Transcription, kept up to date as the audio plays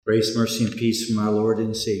Grace, mercy, and peace from our Lord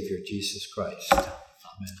and Savior, Jesus Christ.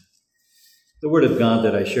 Amen. The word of God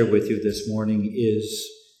that I share with you this morning is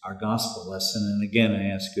our gospel lesson, and again I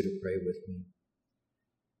ask you to pray with me.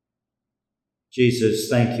 Jesus,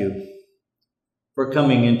 thank you for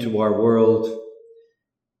coming into our world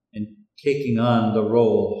and taking on the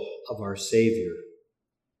role of our Savior,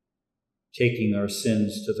 taking our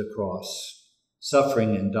sins to the cross,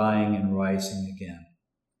 suffering and dying and rising again.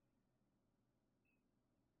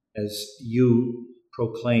 As you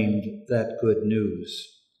proclaimed that good news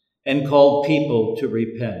and called people to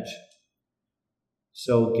repent,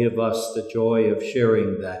 so give us the joy of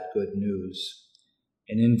sharing that good news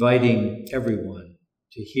and inviting everyone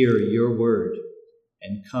to hear your word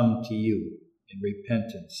and come to you in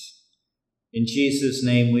repentance. In Jesus'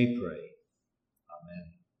 name we pray.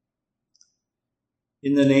 Amen.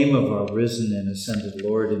 In the name of our risen and ascended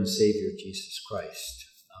Lord and Savior, Jesus Christ.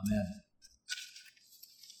 Amen.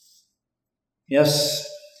 Yes,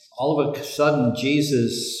 all of a sudden,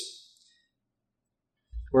 Jesus,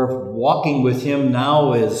 we're walking with him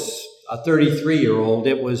now as a 33-year-old.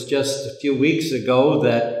 It was just a few weeks ago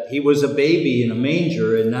that he was a baby in a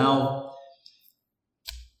manger, and now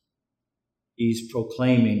he's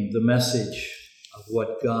proclaiming the message of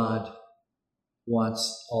what God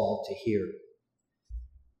wants all to hear.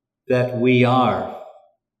 That we are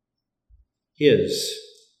his,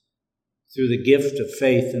 through the gift of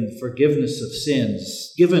faith and the forgiveness of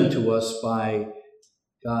sins given to us by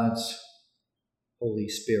God's Holy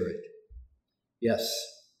Spirit. Yes,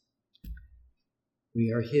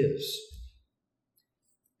 we are his.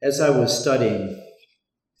 As I was studying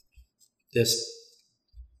this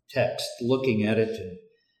text, looking at it and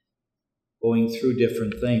going through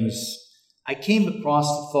different things, I came across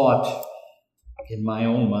the thought in my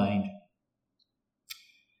own mind.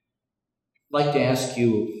 I'd like to ask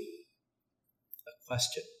you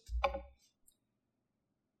question.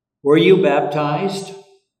 Were you baptized,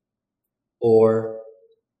 or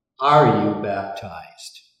are you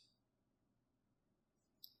baptized?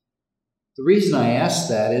 The reason I ask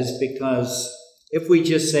that is because if we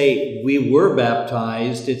just say we were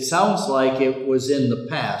baptized, it sounds like it was in the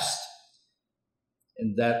past,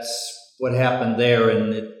 and that's what happened there,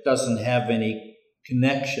 and it doesn't have any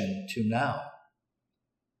connection to now.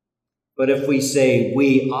 But if we say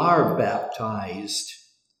we are baptized,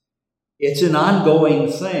 it's an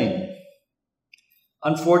ongoing thing.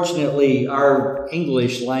 Unfortunately, our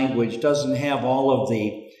English language doesn't have all of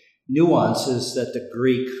the nuances that the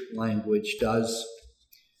Greek language does.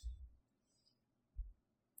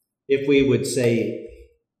 If we would say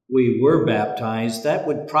we were baptized, that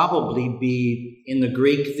would probably be in the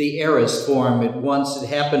Greek the aorist form. It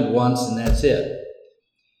happened once and that's it.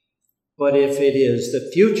 But if it is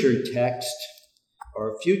the future text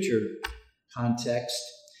or future context,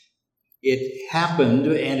 it happened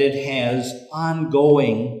and it has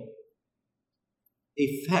ongoing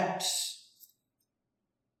effects,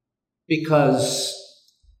 because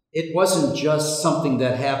it wasn't just something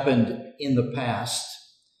that happened in the past.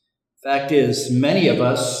 Fact is, many of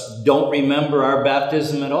us don't remember our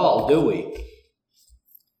baptism at all, do we?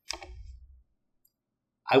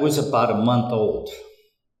 I was about a month old.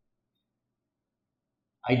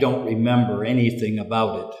 I don't remember anything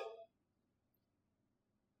about it.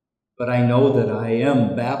 But I know that I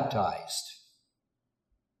am baptized.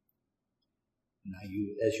 Now,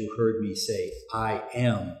 as you heard me say, I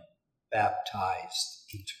am baptized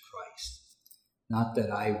into Christ. Not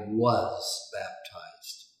that I was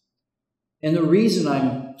baptized. And the reason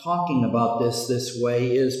I'm talking about this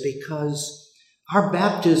way is because our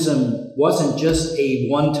baptism wasn't just a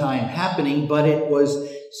one-time happening, but it was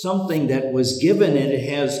something that was given, and it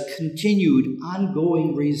has continued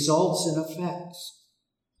ongoing results and effects.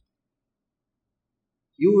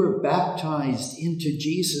 You were baptized into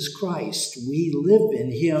Jesus Christ. We live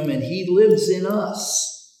in him and he lives in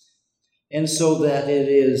us. And so that it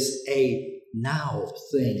is a now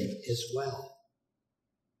thing as well.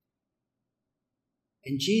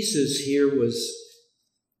 And Jesus here was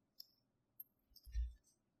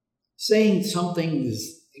saying something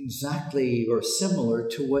exactly or similar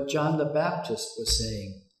to what John the Baptist was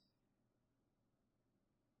saying.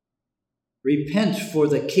 Repent, for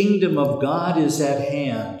the kingdom of God is at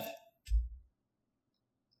hand.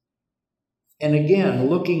 And again,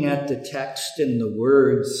 looking at the text and the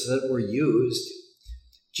words that were used,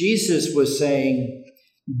 Jesus was saying,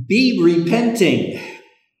 be repenting.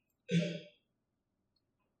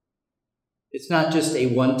 It's not just a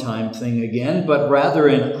one-time thing again, but rather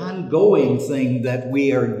an ongoing thing that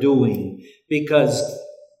we are doing, because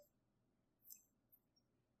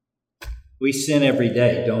we sin every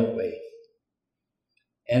day, don't we?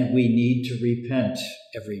 and we need to repent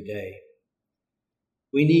every day.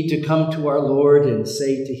 We need to come to our Lord and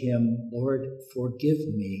say to him, Lord, forgive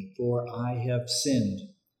me, for I have sinned.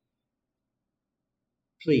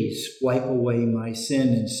 Please wipe away my sin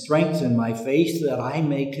and strengthen my faith that I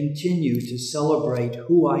may continue to celebrate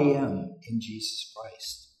who I am in Jesus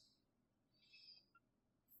Christ.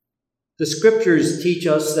 The scriptures teach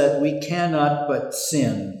us that we cannot but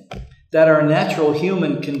sin, that our natural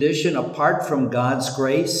human condition, apart from God's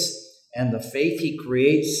grace and the faith he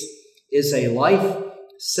creates, is a life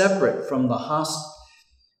separate from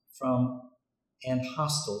and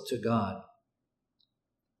hostile to God.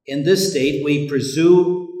 In this state, we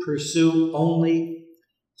pursue only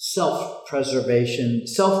self-preservation,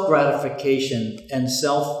 self-gratification, and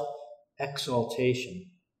self-exaltation.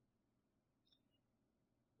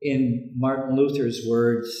 In Martin Luther's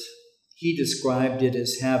words, he described it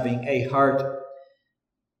as having a heart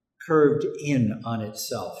curved in on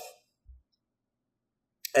itself.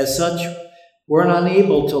 As such, we're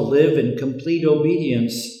unable to live in complete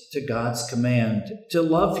obedience to God's command, to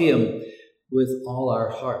love him with all our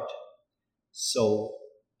heart, soul,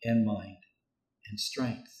 and mind, and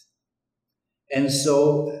strength. And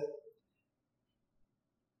so,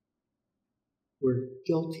 we're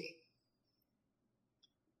guilty.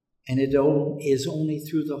 And it is only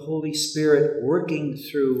through the Holy Spirit working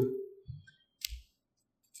through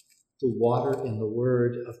the water and the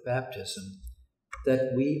word of baptism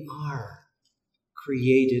that we are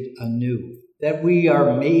created anew, that we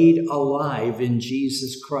are made alive in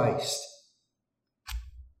Jesus Christ.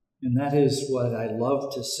 And that is what I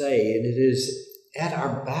love to say. And it is at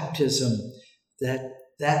our baptism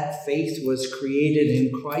that faith was created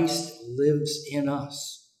and Christ lives in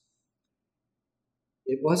us.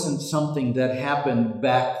 It wasn't something that happened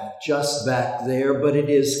just back there, but it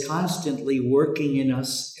is constantly working in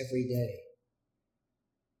us every day.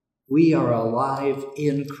 We are alive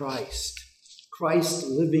in Christ. Christ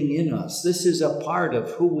living in us. This is a part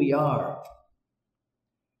of who we are.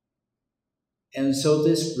 And so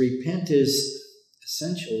this repent is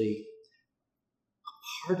essentially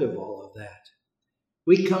a part of all of that.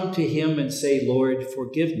 We come to him and say, Lord,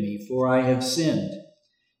 forgive me, for I have sinned.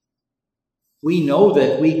 We know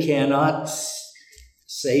that we cannot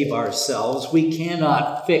save ourselves. We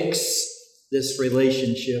cannot fix this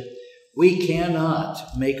relationship. We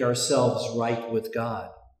cannot make ourselves right with God.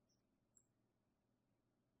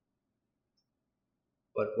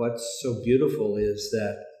 But what's so beautiful is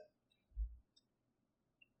that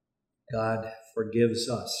God forgives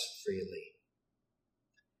us freely.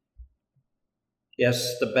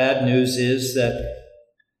 Yes, the bad news is that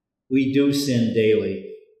we do sin daily.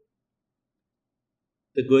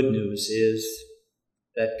 The good news is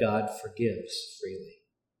that God forgives freely.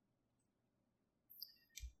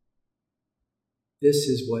 This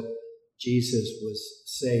is what Jesus was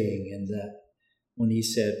saying in that when he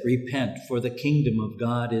said, repent, for the kingdom of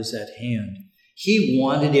God is at hand. He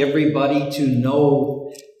wanted everybody to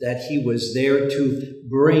know that he was there to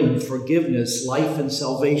bring forgiveness, life, and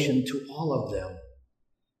salvation to all of them,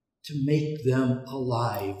 to make them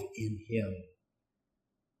alive in him.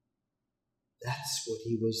 That's what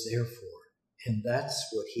he was there for, and that's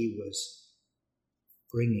what he was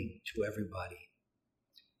bringing to everybody.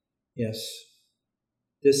 Yes,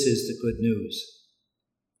 this is the good news.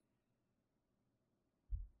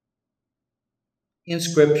 In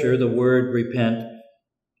Scripture, the word repent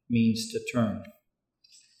means to turn.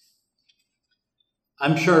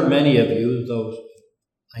 I'm sure many of you, though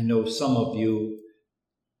I know some of you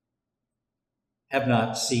have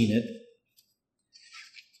not seen it,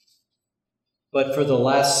 but for the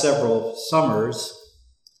last several summers,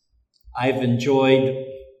 I've enjoyed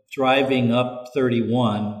driving up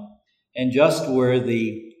 31, and just where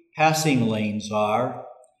the passing lanes are,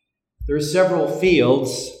 there are several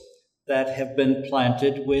fields that have been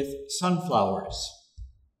planted with sunflowers.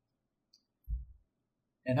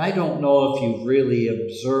 And I don't know if you've really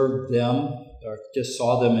observed them or just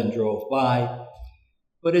saw them and drove by,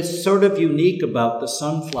 but it's sort of unique about the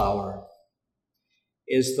sunflower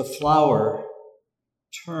is the flower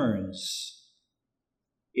turns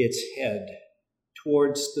its head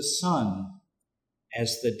towards the sun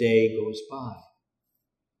as the day goes by.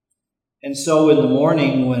 And so in the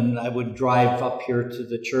morning when I would drive up here to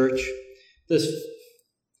the church,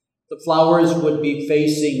 the flowers would be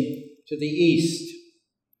facing to the east.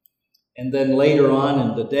 And then later on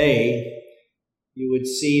in the day, you would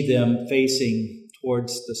see them facing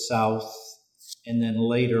towards the south. And then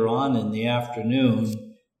later on in the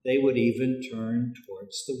afternoon, they would even turn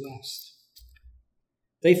towards the west.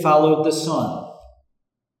 They followed the sun.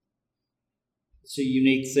 It's a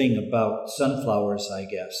unique thing about sunflowers, I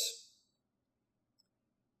guess.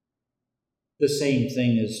 The same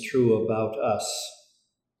thing is true about us.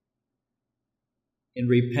 In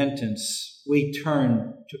repentance, we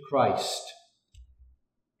turn to Christ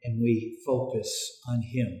and we focus on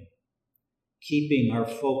Him, keeping our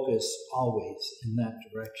focus always in that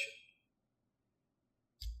direction.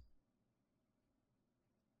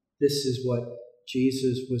 This is what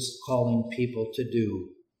Jesus was calling people to do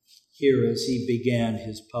here as He began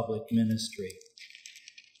His public ministry,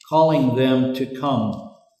 calling them to come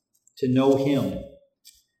to know Him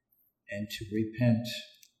and to repent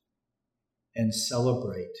and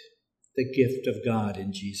celebrate the gift of God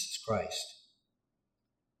in Jesus Christ.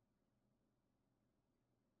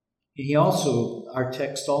 Our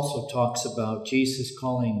text also talks about Jesus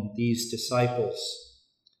calling these disciples.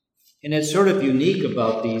 And it's sort of unique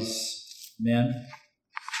about these men.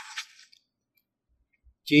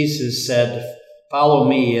 Jesus said, "Follow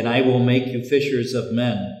me and I will make you fishers of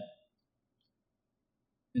men."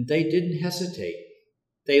 And they didn't hesitate.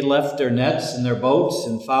 They left their nets and their boats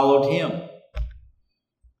and followed Him.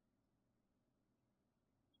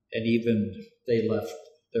 And even they left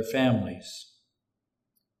their families,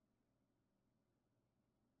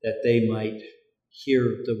 that they might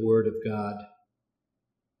hear the Word of God,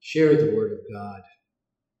 share the Word of God,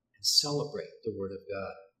 and celebrate the Word of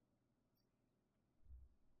God.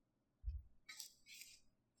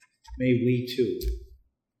 May we too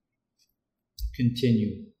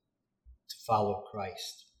continue to follow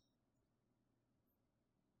Christ.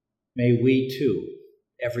 May we too,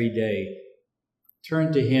 every day,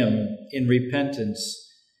 turn to Him in repentance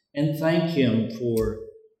and thank Him for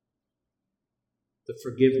the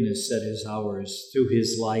forgiveness that is ours through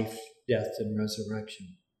His life, death, and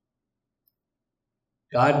resurrection.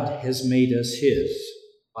 God has made us His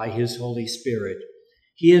by His Holy Spirit.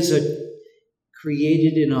 He has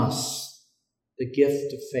created in us the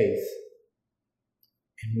gift of faith,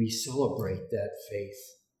 and we celebrate that faith,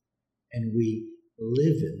 and we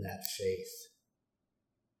live in that faith,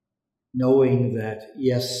 knowing that,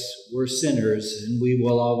 yes, we're sinners and we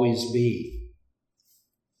will always be,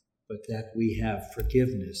 but that we have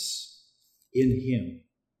forgiveness in Him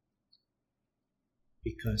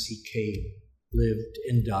because He came, lived,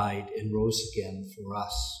 and died, and rose again for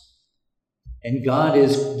us. And God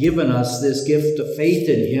has given us this gift of faith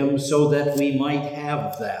in Him so that we might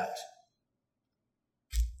have that.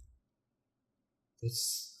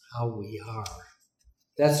 That's how we are.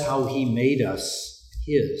 That's how He made us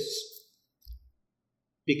His.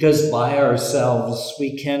 Because by ourselves,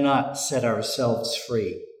 we cannot set ourselves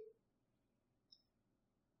free.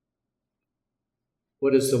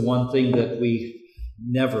 What is the one thing that we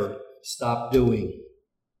never stop doing?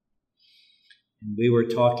 And we were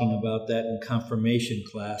talking about that in confirmation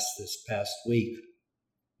class this past week.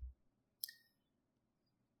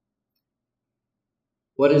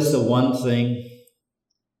 What is the one thing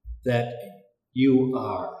that you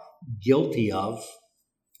are guilty of?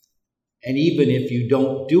 And even if you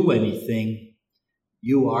don't do anything,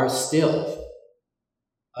 you are still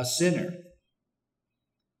a sinner.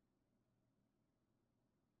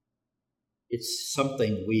 It's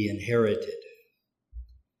something we inherited.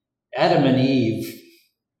 Adam and Eve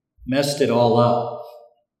messed it all up,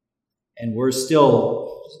 and we're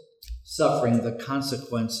still suffering the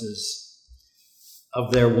consequences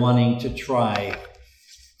of their wanting to try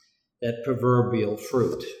that proverbial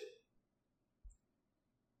fruit.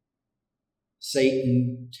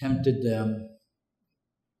 Satan tempted them,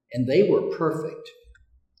 and they were perfect.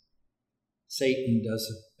 Satan does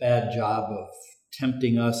a bad job of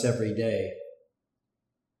tempting us every day.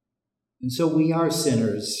 And so we are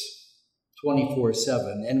sinners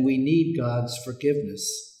 24/7, and we need God's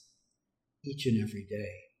forgiveness each and every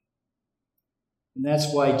day. And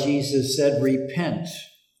that's why Jesus said, "Repent,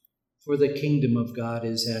 for the kingdom of God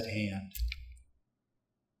is at hand."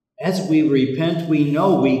 As we repent, we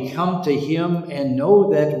know we come to Him and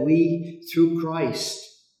know that we, through Christ,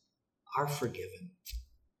 are forgiven.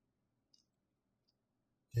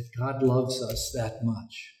 That God loves us that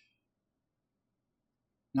much.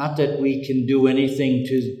 Not that we can do anything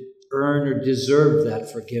to earn or deserve that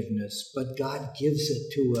forgiveness, but God gives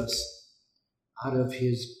it to us out of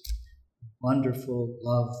His wonderful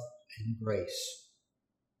love and grace.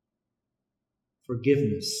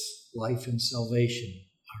 Forgiveness, life, and salvation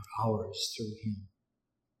are ours through Him.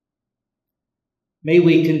 May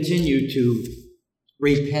we continue to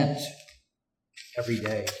repent every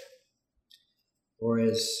day, or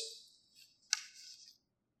as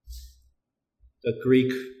the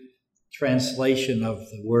Greek translation of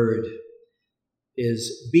the word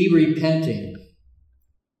is, be repenting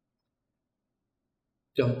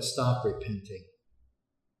don't stop repenting,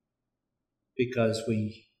 because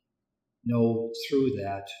we know through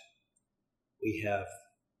that we have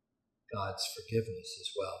God's forgiveness as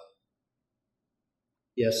well.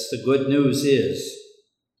 Yes, the good news is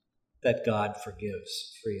that God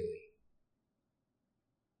forgives freely.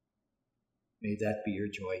 May that be your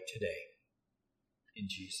joy today. In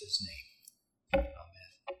Jesus' name,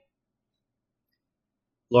 amen.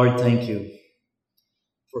 Lord, thank you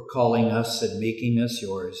for calling us and making us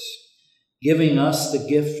yours, giving us the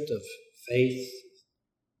gift of faith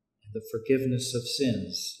and the forgiveness of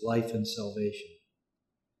sins, life and salvation.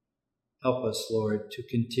 Help us, Lord, to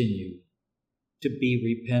continue to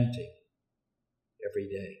be repenting every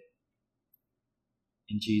day.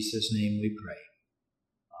 In Jesus' name we pray.